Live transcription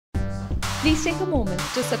Please take a moment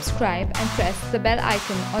to subscribe and press the bell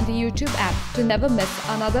icon on the YouTube app to never miss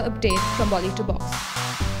another update from Bolly to Box.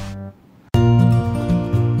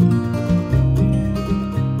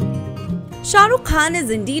 Shah Rukh Khan is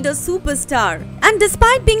indeed a superstar, and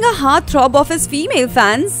despite being a heartthrob of his female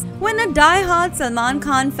fans, when a die-hard Salman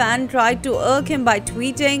Khan fan tried to irk him by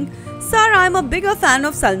tweeting, "Sir, I'm a bigger fan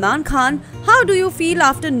of Salman Khan, how do you feel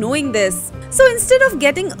after knowing this?" So instead of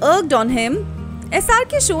getting irked on him,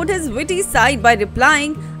 SRK showed his witty side by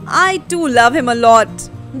replying, "I too love him a lot."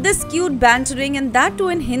 This cute bantering, and that too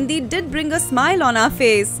in Hindi, did bring a smile on our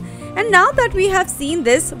face. And now that we have seen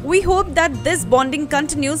this, we hope that this bonding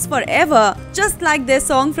continues forever. Just like their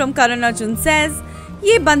song from Karan Arjun says,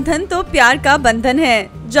 "ये बंधन तो प्यार का बंधन है,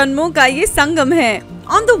 जन्मों का ये संगम है."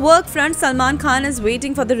 On the work front, Salman Khan is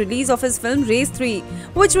waiting for the release of his film Race 3,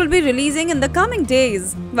 which will be releasing in the coming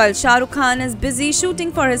days, while Shah Rukh Khan is busy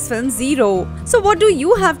shooting for his film Zero. So what do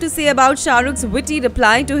you have to say about Shah Rukh's witty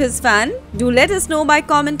reply to his fan? Do let us know by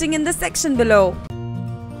commenting in the section below.